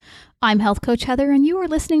I'm Health Coach Heather, and you are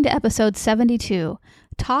listening to episode 72,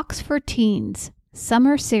 Talks for Teens,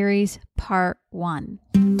 Summer Series, Part 1.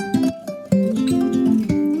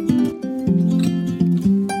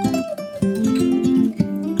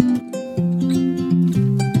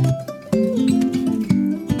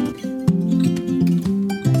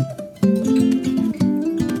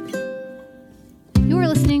 You are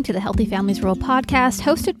listening to the Healthy Families Rule podcast,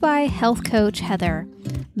 hosted by Health Coach Heather,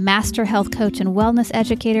 Master Health Coach and Wellness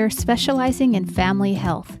Educator specializing in family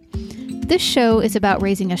health. This show is about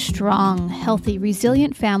raising a strong, healthy,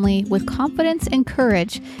 resilient family with confidence and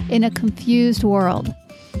courage in a confused world.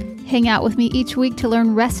 Hang out with me each week to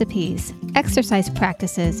learn recipes, exercise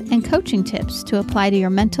practices, and coaching tips to apply to your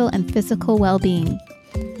mental and physical well-being.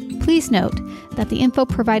 Please note that the info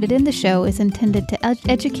provided in the show is intended to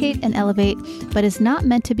educate and elevate, but is not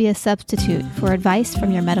meant to be a substitute for advice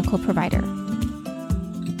from your medical provider.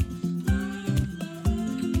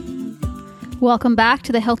 Welcome back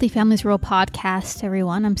to the Healthy Families Rule podcast,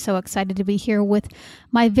 everyone. I'm so excited to be here with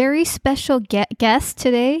my very special guest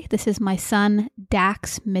today. This is my son,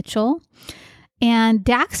 Dax Mitchell. And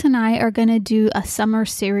Dax and I are going to do a summer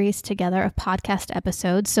series together of podcast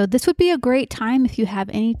episodes. So this would be a great time if you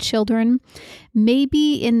have any children,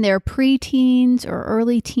 maybe in their preteens or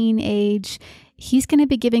early teen age. He's going to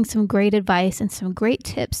be giving some great advice and some great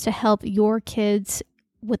tips to help your kids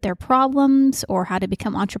with their problems or how to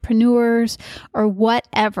become entrepreneurs or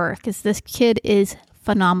whatever, because this kid is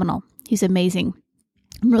phenomenal. He's amazing.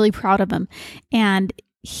 I'm really proud of him. And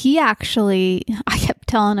I kept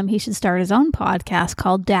telling him he should start his own podcast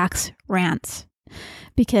called Dax Rants,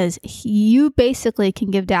 because you basically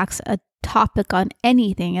can give Dax a topic on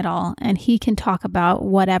anything at all, and he can talk about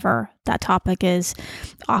whatever that topic is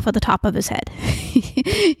off of the top of his head.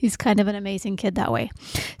 He's kind of an amazing kid that way.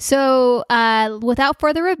 So without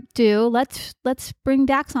further ado, let's bring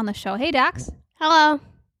Dax on the show. Hey, Dax. Hello.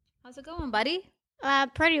 How's it going, buddy?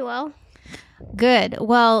 Pretty well. Good.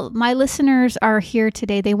 Well, my listeners are here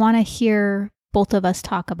today. They want to hear both of us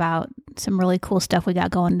talk about some really cool stuff we got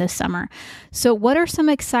going this summer. So what are some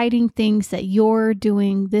exciting things that you're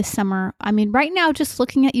doing this summer? I mean, right now, just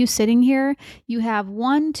looking at you sitting here, you have 5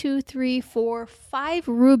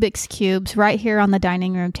 Rubik's Cubes right here on the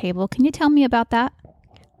dining room table. Can you tell me about that?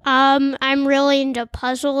 I'm really into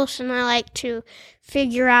puzzles, and I like to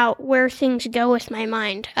figure out where things go with my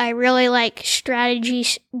mind. I really like strategy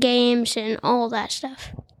games and all that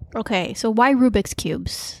stuff. Okay, so why Rubik's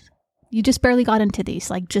Cubes? You just barely got into these,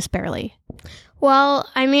 like just barely. Well,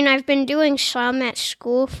 I mean, I've been doing some at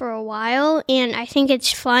school for a while, and I think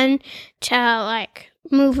it's fun to,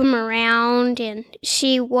 move them around and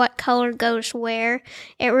see what color goes where.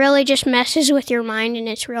 It really just messes with your mind, and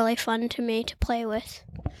it's really fun to me to play with.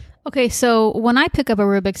 Okay, so when I pick up a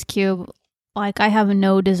Rubik's Cube, I have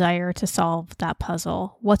no desire to solve that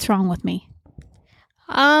puzzle. What's wrong with me?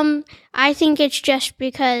 I think it's just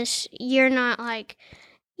because you're not,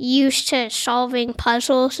 used to solving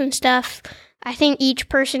puzzles and stuff. I think each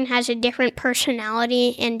person has a different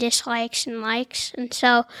personality and dislikes and likes. And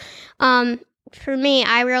so, for me,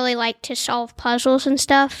 I really like to solve puzzles and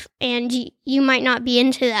stuff. And you might not be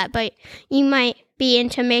into that, but you might be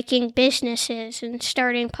into making businesses and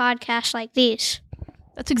starting podcasts like these.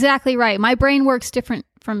 That's exactly right. My brain works different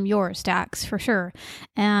from yours, Dax, for sure.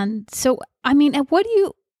 And so, I mean, how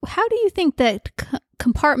do you think that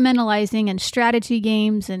compartmentalizing and strategy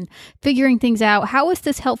games and figuring things out, how is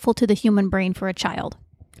this helpful to the human brain for a child?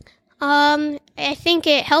 I think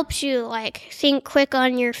it helps you, think quick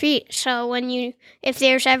on your feet. So if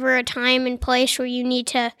there's ever a time and place where you need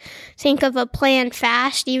to think of a plan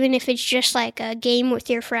fast, even if it's just like a game with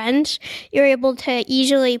your friends, you're able to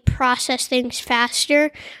easily process things faster,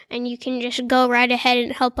 and you can just go right ahead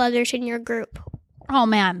and help others in your group. Oh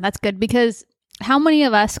man, that's good, because how many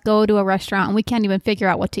of us go to a restaurant and we can't even figure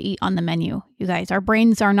out what to eat on the menu? You guys, our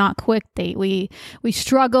brains are not quick. We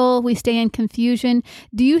struggle. We stay in confusion.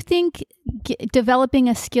 Do you think developing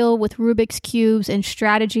a skill with Rubik's Cubes and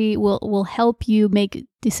strategy will help you make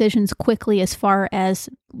decisions quickly as far as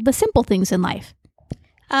the simple things in life?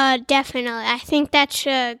 Definitely. I think that's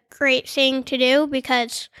a great thing to do,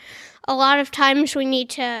 because a lot of times we need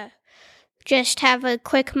to just have a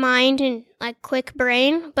quick mind and quick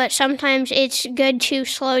brain, but sometimes it's good to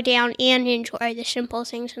slow down and enjoy the simple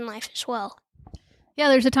things in life as well. Yeah,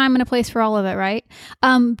 there's a time and a place for all of it, right?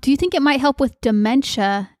 Do you think it might help with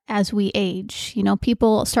dementia as we age? You know,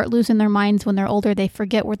 people start losing their minds when they're older. They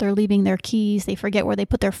forget where they're leaving their keys. They forget where they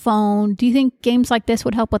put their phone. Do you think games like this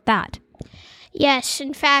would help with that? Yes,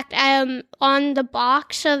 in fact, on the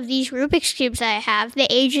box of these Rubik's Cubes that I have, the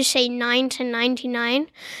ages say 9 to 99.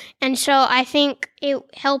 And so I think it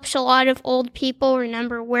helps a lot of old people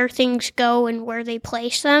remember where things go and where they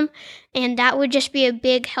place them. And that would just be a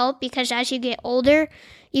big help because as you get older,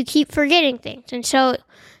 you keep forgetting things. And so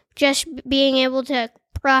just being able to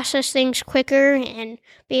process things quicker and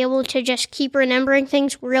be able to just keep remembering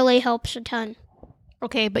things really helps a ton.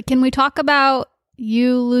 Okay, but can we talk about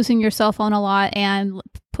you losing your cell phone a lot and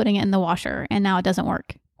putting it in the washer and now it doesn't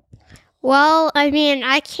work? Well, I mean,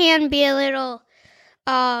 I can be a little,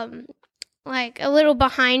 a little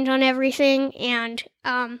behind on everything. And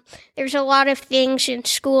there's a lot of things in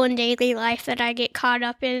school and daily life that I get caught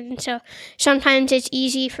up in. So sometimes it's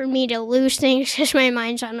easy for me to lose things because my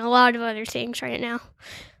mind's on a lot of other things right now.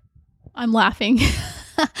 I'm laughing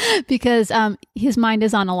because his mind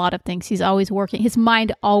is on a lot of things. He's always working. His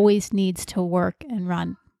mind always needs to work and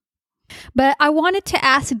run. But I wanted to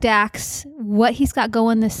ask Dax what he's got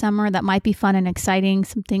going this summer that might be fun and exciting,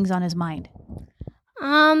 some things on his mind.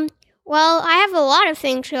 Well, I have a lot of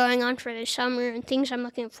things going on for this summer and things I'm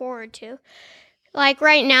looking forward to. Like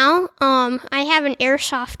right now, I have an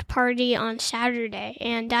airsoft party on Saturday,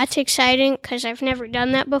 and that's exciting because I've never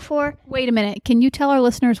done that before. Wait a minute. Can you tell our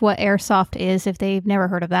listeners what airsoft is if they've never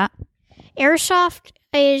heard of that? Airsoft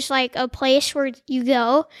is like a place where you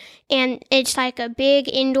go, and it's like a big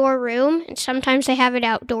indoor room, and sometimes they have it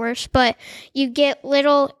outdoors, but you get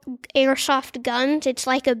little airsoft guns. It's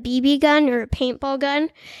like a BB gun or a paintball gun,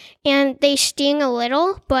 and they sting a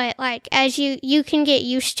little, but like as you can get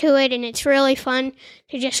used to it, and it's really fun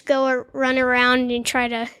to just go run around and try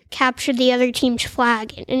to capture the other team's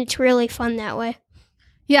flag, and it's really fun that way.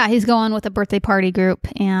 Yeah, he's going with a birthday party group,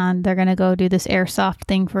 and they're going to go do this airsoft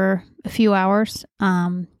thing for a few hours.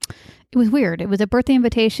 It was weird. It was a birthday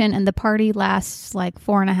invitation, and the party lasts like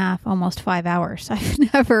 4.5, almost 5 hours. I've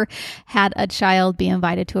never had a child be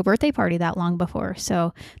invited to a birthday party that long before.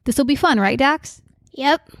 So this will be fun, right, Dax?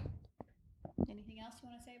 Yep. Anything else you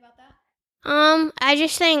want to say about that? I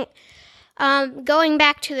just think going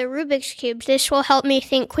back to the Rubik's Cubes, this will help me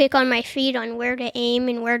think quick on my feet on where to aim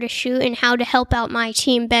and where to shoot and how to help out my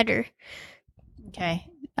team better. Okay.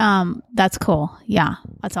 That's cool. Yeah,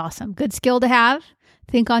 that's awesome. Good skill to have.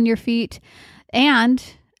 Think on your feet. And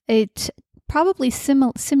it probably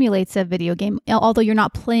simulates a video game, although you're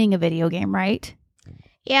not playing a video game, right?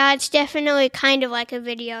 Yeah, it's definitely kind of like a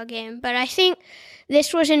video game, but I think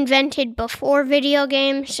this was invented before video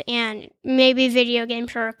games, and maybe video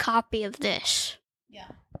games are a copy of this. Yeah.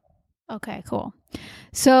 Okay, cool.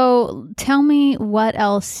 So tell me what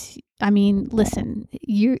else. I mean, listen,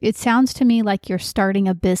 it sounds to me like you're starting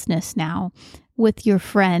a business now with your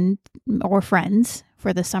friend or friends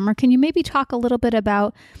for the summer. Can you maybe talk a little bit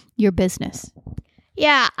about your business?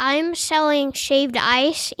 Yeah, I'm selling shaved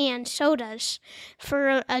ice and sodas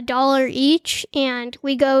for $1 each, and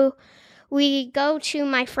we go to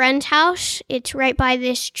my friend's house. It's right by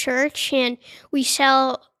this church, and we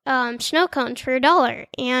sell snow cones for $1.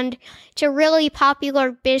 And it's a really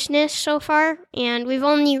popular business so far, and we've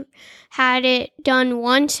only had it done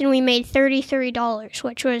once, and we made $33,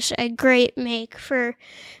 which was a great make for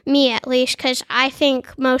me at least, because I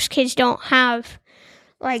think most kids don't have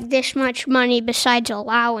like this much money besides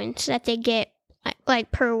allowance that they get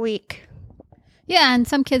like per week. Yeah, and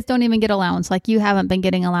some kids don't even get allowance. Like you haven't been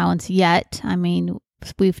getting allowance yet. I mean,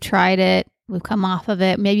 we've tried it. We've come off of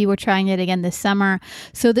it. Maybe we're trying it again this summer.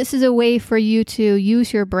 So this is a way for you to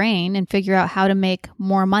use your brain and figure out how to make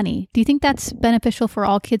more money. Do you think that's beneficial for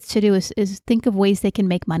all kids to do is think of ways they can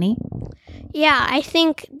make money? Yeah, I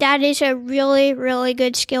think that is a really, really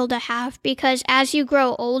good skill to have because as you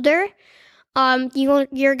grow older,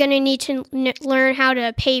 you're going to need to learn how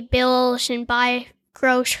to pay bills and buy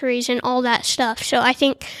groceries and all that stuff. So I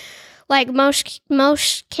think like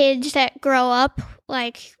most kids that grow up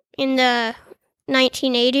like in the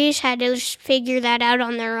 1980s had to just figure that out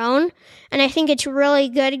on their own. And I think it's really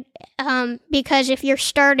good because if you're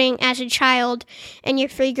starting as a child and you're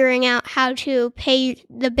figuring out how to pay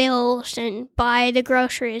the bills and buy the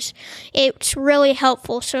groceries, it's really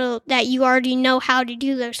helpful so that you already know how to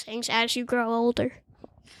do those things as you grow older.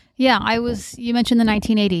 Yeah, you mentioned the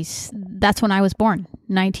 1980s. That's when I was born,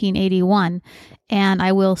 1981. And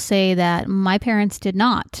I will say that my parents did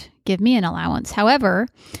not give me an allowance. However,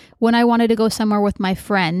 when I wanted to go somewhere with my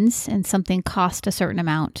friends and something cost a certain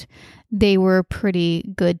amount, they were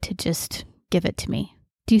pretty good to just give it to me.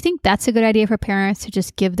 Do you think that's a good idea for parents to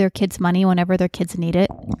just give their kids money whenever their kids need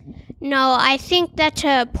it? No, I think that's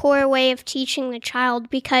a poor way of teaching the child,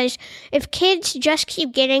 because if kids just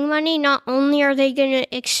keep getting money, not only are they going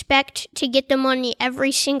to expect to get the money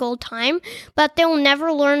every single time, but they'll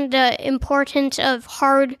never learn the importance of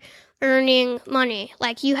hard earning money.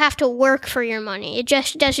 Like, you have to work for your money. It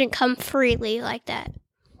just doesn't come freely like that.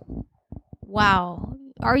 Wow.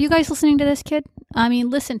 Are you guys listening to this, kid? I mean,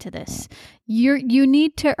 listen to this. You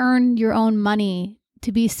need to earn your own money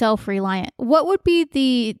to be self-reliant. What would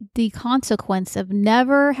be the consequence of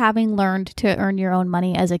never having learned to earn your own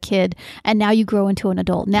money as a kid, and now you grow into an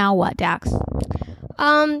adult? Now what, Dax?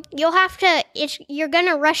 You're going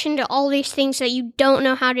to rush into all these things that you don't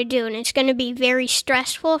know how to do, and it's going to be very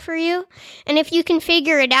stressful for you. And if you can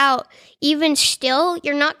figure it out, even still,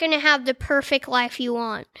 you're not going to have the perfect life you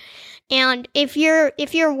want. And if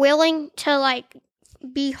you're willing to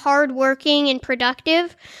be hardworking and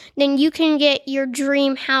productive, then you can get your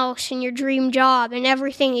dream house and your dream job and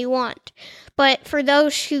everything you want. But for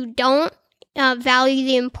those who don't value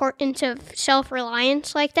the importance of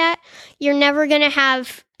self-reliance like that, you're never gonna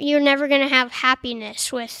have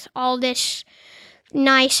happiness with all this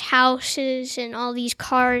nice houses and all these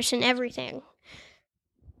cars and everything.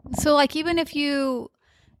 So even if you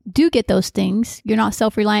do get those things, you're not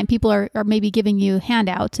self-reliant, people are maybe giving you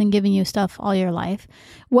handouts and giving you stuff all your life.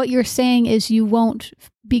 What you're saying is you won't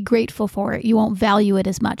be grateful for it. You won't value it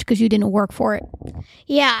as much because you didn't work for it.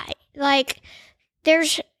 Yeah,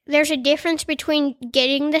 there's a difference between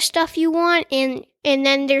getting the stuff you want and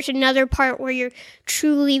then there's another part where you're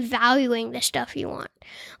truly valuing the stuff you want.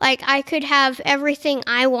 I could have everything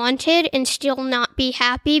I wanted and still not be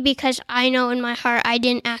happy because I know in my heart I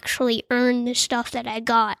didn't actually earn the stuff that I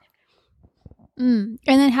got. And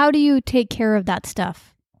then how do you take care of that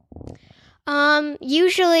stuff?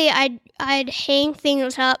 Usually I'd hang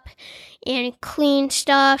things up and clean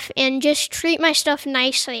stuff and just treat my stuff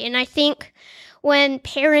nicely. And I think when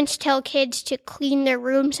parents tell kids to clean their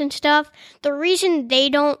rooms and stuff, the reason they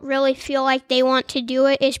don't really feel like they want to do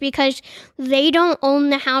it is because they don't own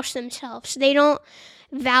the house themselves. They don't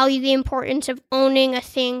value the importance of owning a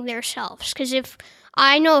thing themselves. Because if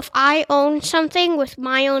I owned something with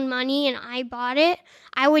my own money and I bought it,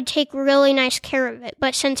 I would take really nice care of it.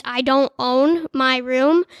 But since I don't own my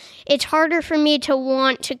room, it's harder for me to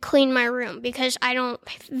want to clean my room because I don't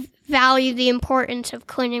value the importance of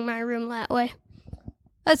cleaning my room that way.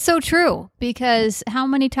 That's so true, because how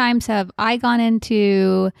many times have I gone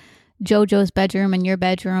into JoJo's bedroom and your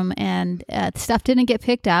bedroom and stuff didn't get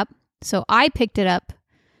picked up. So I picked it up,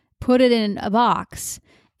 put it in a box,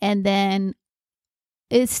 and then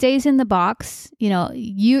it stays in the box.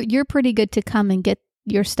 You're pretty good to come and get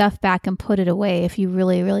your stuff back and put it away if you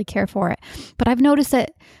really, really care for it. But I've noticed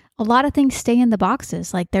that a lot of things stay in the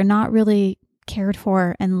boxes. They're not really cared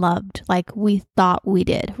for and loved like we thought we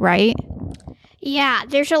did, right? Yeah,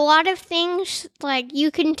 there's a lot of things, you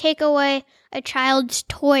can take away a child's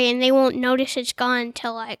toy and they won't notice it's gone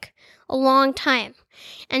until, a long time.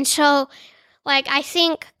 And so, I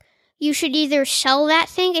think you should either sell that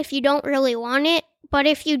thing if you don't really want it, but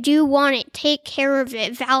if you do want it, take care of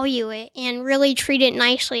it, value it, and really treat it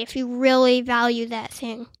nicely if you really value that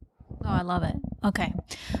thing. Oh, I love it. Okay.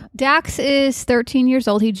 Dax is 13 years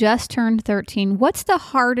old. He just turned 13. What's the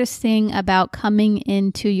hardest thing about coming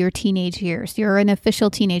into your teenage years? You're an official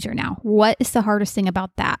teenager now. What is the hardest thing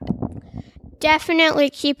about that? Definitely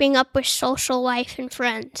keeping up with social life and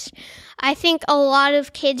friends. I think a lot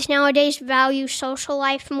of kids nowadays value social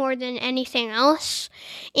life more than anything else.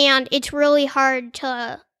 And it's really hard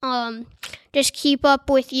to just keep up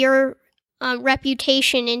with your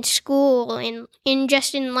reputation in school and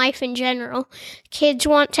in life in general. Kids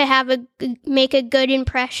want to make a good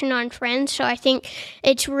impression on friends, so I think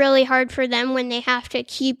it's really hard for them when they have to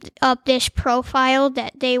keep up this profile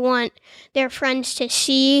that they want their friends to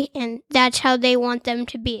see, and that's how they want them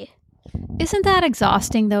to be. Isn't that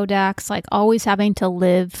exhausting though, Dax? Always having to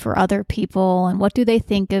live for other people, and what do they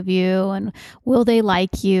think of you, and will they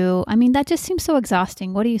like you? I mean, that just seems so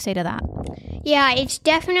exhausting. What do you say to that? Yeah, it's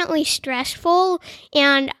definitely stressful,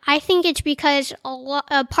 and I think it's because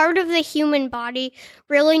a part of the human body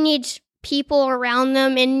really needs people around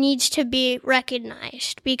them and needs to be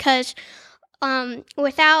recognized, because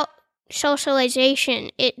without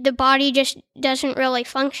socialization, the body just doesn't really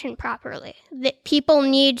function properly. People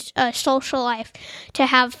need a social life to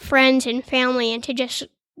have friends and family and to just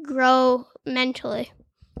grow mentally.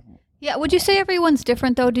 Yeah, would you say everyone's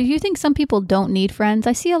different though? Do you think some people don't need friends?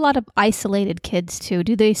 I see a lot of isolated kids too.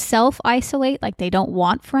 Do they self-isolate, they don't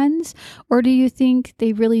want friends? Or do you think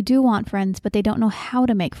they really do want friends, but they don't know how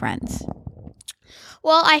to make friends?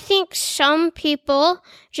 Well, I think some people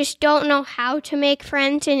just don't know how to make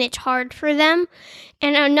friends and it's hard for them.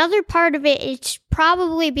 And another part of it is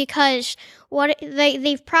probably because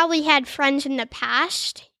they've probably had friends in the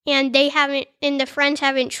past and the friends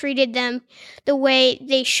haven't treated them the way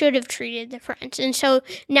they should have treated the friends. And so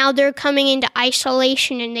now they're coming into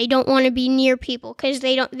isolation and they don't want to be near people because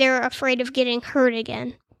they're afraid of getting hurt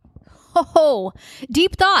again. Oh,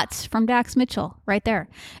 deep thoughts from Dax Mitchell right there.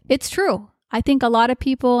 It's true. I think a lot of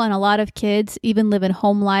people and a lot of kids even live in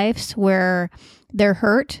home lives where they're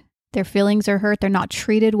hurt, their feelings are hurt, they're not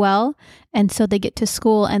treated well. And so they get to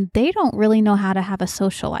school and they don't really know how to have a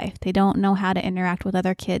social life. They don't know how to interact with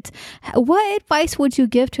other kids. What advice would you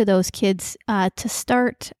give to those kids to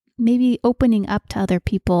start maybe opening up to other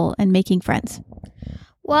people and making friends?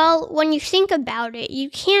 Well, when you think about it, you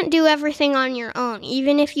can't do everything on your own,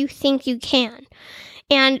 even if you think you can.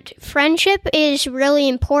 And friendship is really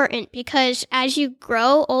important because as you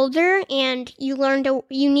grow older and you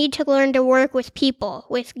need to learn to work with people,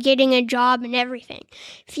 with getting a job and everything.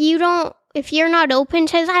 If you're not open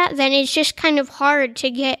to that, then it's just kind of hard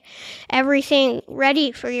to get everything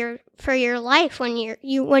ready for your life when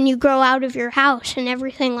you grow out of your house and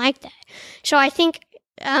everything like that. So I think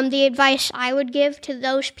the advice I would give to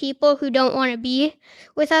those people who don't want to be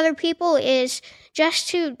with other people is just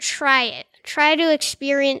to try it. Try to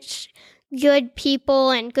experience good people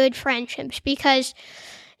and good friendships because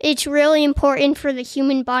it's really important for the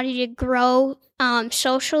human body to grow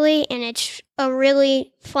socially, and it's a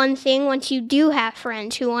really fun thing once you do have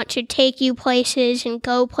friends who want to take you places and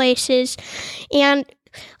go places. And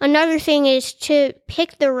another thing is to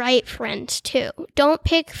pick the right friends too. Don't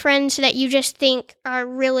pick friends that you just think are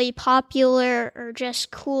really popular or just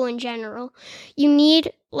cool in general. You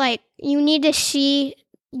need to see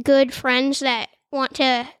good friends that want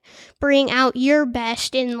to bring out your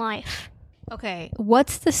best in life. Okay,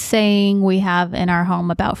 what's the saying we have in our home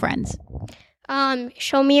about friends?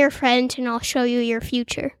 Show me your friends and I'll show you your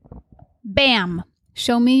future. Bam!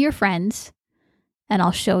 Show me your friends and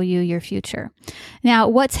I'll show you your future. Now,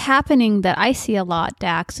 what's happening that I see a lot,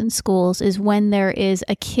 Dax, in schools is when there is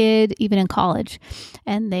a kid, even in college,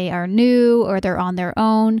 and they are new or they're on their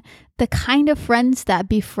own, the kind of friends that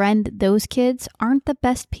befriend those kids aren't the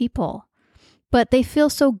best people. But they feel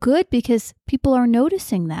so good because people are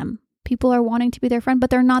noticing them. People are wanting to be their friend, but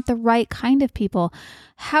they're not the right kind of people.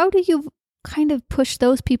 How do you kind of push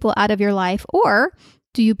those people out of your life? Or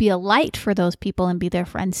do you be a light for those people and be their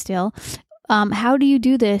friend still? How do you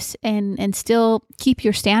do this and still keep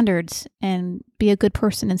your standards and be a good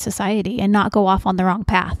person in society and not go off on the wrong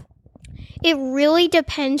path? It really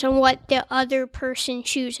depends on what the other person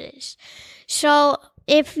chooses. So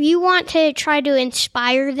if you want to try to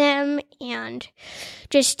inspire them and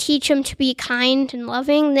just teach them to be kind and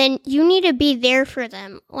loving, then you need to be there for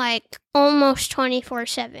them, like almost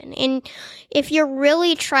 24/7. And if you're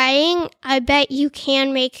really trying, I bet you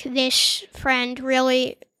can make this friend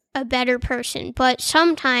really a better person. But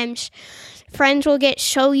sometimes friends will get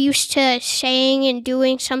so used to saying and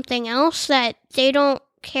doing something else that they don't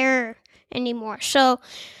care anymore. So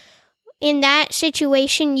in that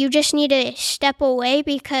situation, you just need to step away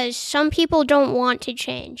because some people don't want to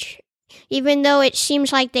change. Even though it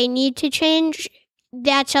seems like they need to change,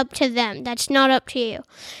 that's up to them. That's not up to you.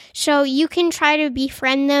 So you can try to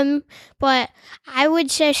befriend them, but I would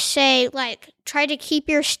just say, try to keep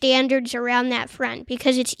your standards around that friend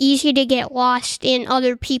because it's easy to get lost in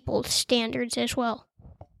other people's standards as well.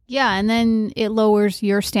 Yeah, and then it lowers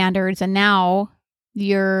your standards, and now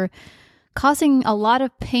you're causing a lot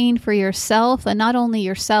of pain for yourself, and not only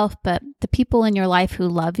yourself, but the people in your life who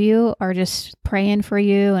love you are just praying for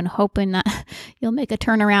you and hoping that you'll make a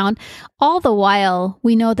turnaround. All the while,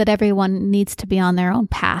 we know that everyone needs to be on their own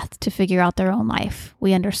path to figure out their own life.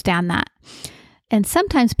 We understand that. And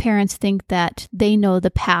sometimes parents think that they know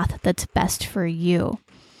the path that's best for you.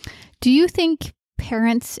 Do you think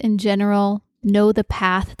parents in general know the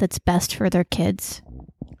path that's best for their kids?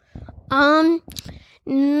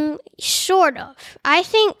 Sort of. I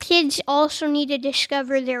think kids also need to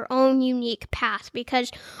discover their own unique path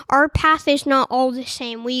because our path is not all the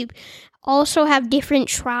same. We also have different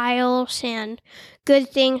trials and good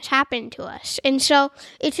things happen to us. And so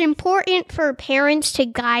it's important for parents to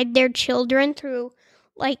guide their children through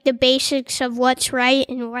the basics of what's right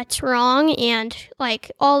and what's wrong and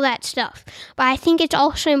all that stuff. But I think it's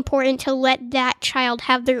also important to let that child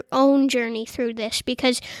have their own journey through this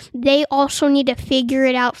because they also need to figure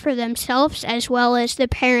it out for themselves as well as the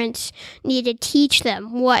parents need to teach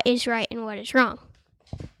them what is right and what is wrong.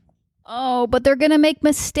 Oh, but they're going to make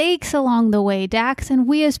mistakes along the way, Dax. And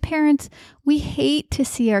we as parents, we hate to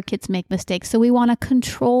see our kids make mistakes. So we want to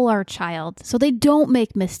control our child so they don't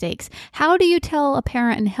make mistakes. How do you tell a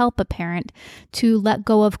parent and help a parent to let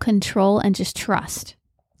go of control and just trust?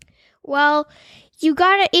 Well,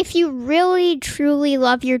 if you really truly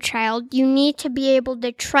love your child, you need to be able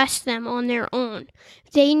to trust them on their own.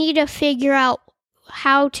 They need to figure out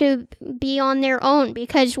how to be on their own,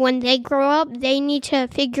 because when they grow up, they need to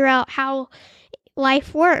figure out how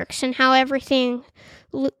life works and how everything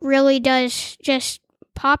really does just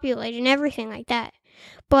populate and everything like that.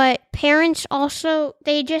 But parents also,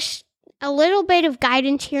 a little bit of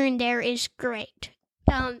guidance here and there is great.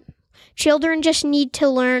 Children just need to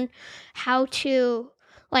learn how to,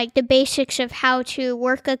 like the basics of how to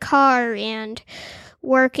work a car and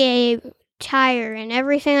work a tire and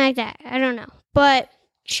everything like that. I don't know. But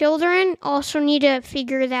children also need to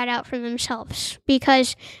figure that out for themselves,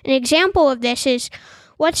 because an example of this is,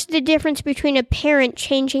 what's the difference between a parent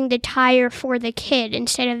changing the tire for the kid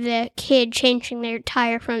instead of the kid changing their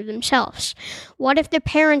tire for themselves? What if the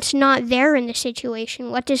parent's not there in the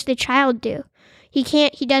situation? What does the child do? He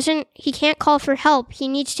can't call for help. He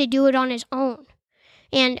needs to do it on his own.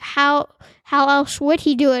 And how else would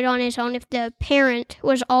he do it on his own if the parent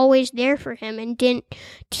was always there for him and didn't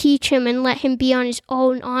teach him and let him be on his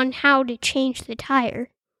own on how to change the tire?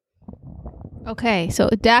 Okay, so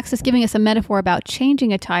Dax is giving us a metaphor about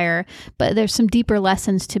changing a tire, but there's some deeper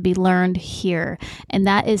lessons to be learned here, and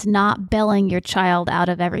that is not bailing your child out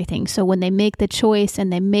of everything. So when they make the choice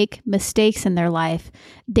and they make mistakes in their life,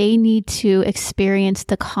 they need to experience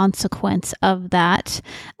the consequence of that.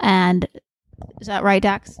 And is that right,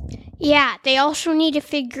 Dax? Yeah, they also need to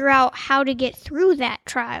figure out how to get through that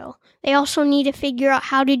trial. They also need to figure out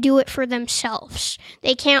how to do it for themselves.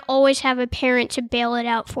 They can't always have a parent to bail it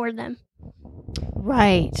out for them.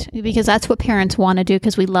 Right, because that's what parents want to do,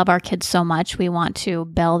 because we love our kids so much. We want to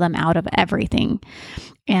bail them out of everything.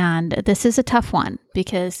 And this is a tough one,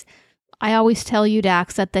 because I always tell you,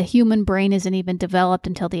 Dax, that the human brain isn't even developed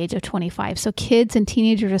until the age of 25. So kids and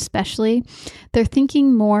teenagers especially, they're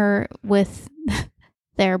thinking more with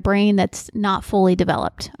their brain that's not fully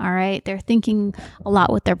developed, all right? They're thinking a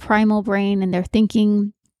lot with their primal brain, and they're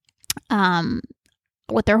thinking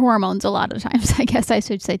with their hormones a lot of times, I guess I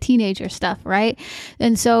should say teenager stuff, right?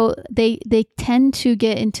 And so they tend to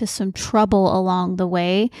get into some trouble along the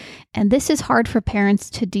way. And this is hard for parents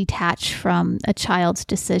to detach from a child's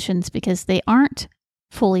decisions, because they aren't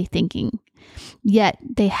fully thinking, yet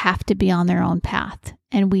they have to be on their own path.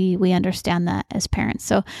 And we understand that as parents.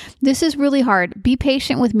 So this is really hard. Be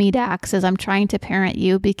patient with me, Dax, as I'm trying to parent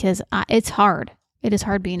you, because it's hard. It is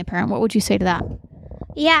hard being a parent. What would you say to that?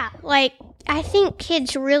 Yeah, I think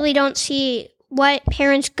kids really don't see what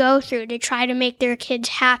parents go through to try to make their kids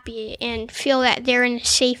happy and feel that they're in a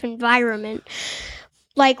safe environment.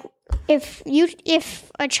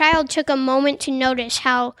 If a child took a moment to notice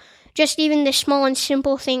how just even the small and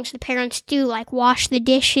simple things the parents do, like wash the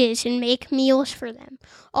dishes and make meals for them,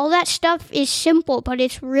 all that stuff is simple, but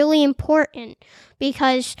it's really important,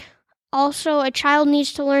 because also, a child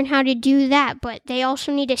needs to learn how to do that, but they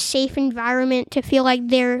also need a safe environment to feel like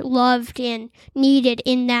they're loved and needed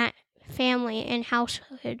in that family and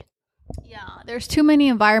household. Yeah, there's too many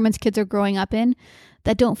environments kids are growing up in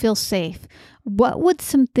that don't feel safe. What would be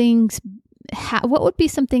some things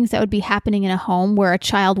that would be happening in a home where a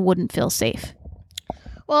child wouldn't feel safe?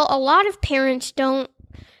 Well, a lot of parents don't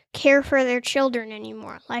care for their children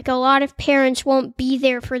anymore. A lot of parents won't be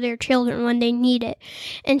there for their children when they need it.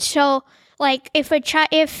 And so,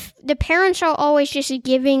 if the parents are always just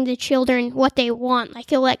giving the children what they want,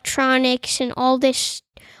 like electronics and all this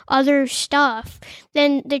other stuff,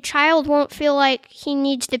 then the child won't feel like he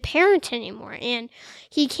needs the parent anymore, and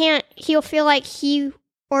he'll feel like he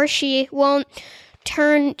or she won't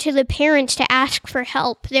turn to the parents to ask for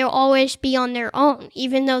help. They'll always be on their own,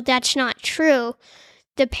 even though that's not true.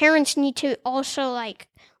 The parents need to also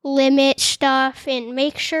limit stuff and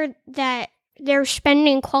make sure that they're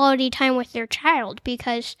spending quality time with their child,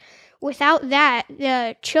 because without that,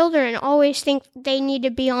 the children always think they need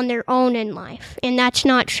to be on their own in life, and that's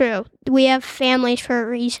not true. We have families for a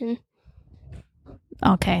reason.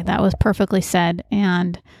 Okay, that was perfectly said,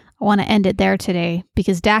 and I want to end it there today,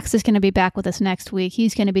 because Dax is going to be back with us next week.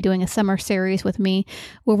 He's going to be doing a summer series with me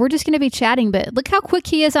where we're just going to be chatting, but look how quick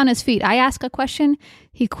he is on his feet. I ask a question,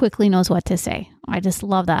 he quickly knows what to say. I just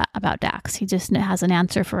love that about Dax. He just has an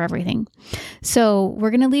answer for everything. So we're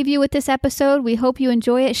going to leave you with this episode. We hope you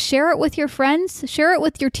enjoy it. Share it with your friends. Share it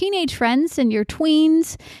with your teenage friends and your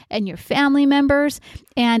tweens and your family members.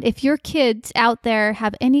 And if your kids out there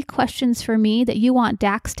have any questions for me that you want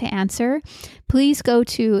Dax to answer, please go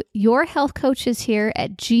to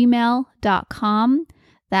yourhealthcoacheshere@gmail.com.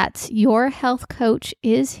 That's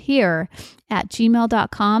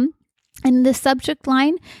yourhealthcoacheshere@gmail.com. And in the subject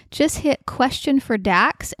line, just hit question for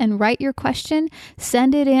Dax and write your question,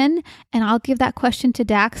 send it in, and I'll give that question to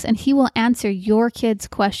Dax and he will answer your kid's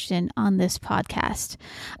question on this podcast.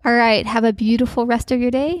 All right. Have a beautiful rest of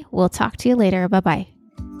your day. We'll talk to you later. Bye-bye.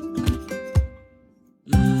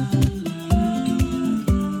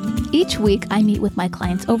 Each week, I meet with my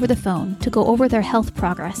clients over the phone to go over their health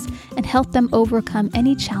progress and help them overcome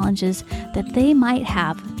any challenges that they might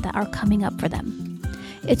have that are coming up for them.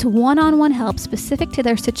 It's one-on-one help specific to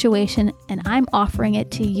their situation, and I'm offering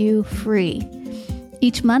it to you free.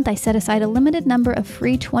 Each month, I set aside a limited number of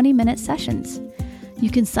free 20-minute sessions.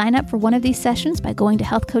 You can sign up for one of these sessions by going to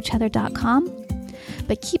healthcoachheather.com.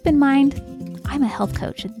 But keep in mind, I'm a health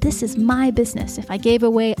coach, and this is my business. If I gave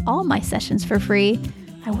away all my sessions for free,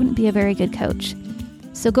 I wouldn't be a very good coach.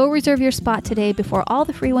 So go reserve your spot today before all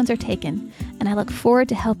the free ones are taken, and I look forward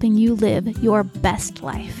to helping you live your best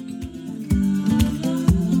life.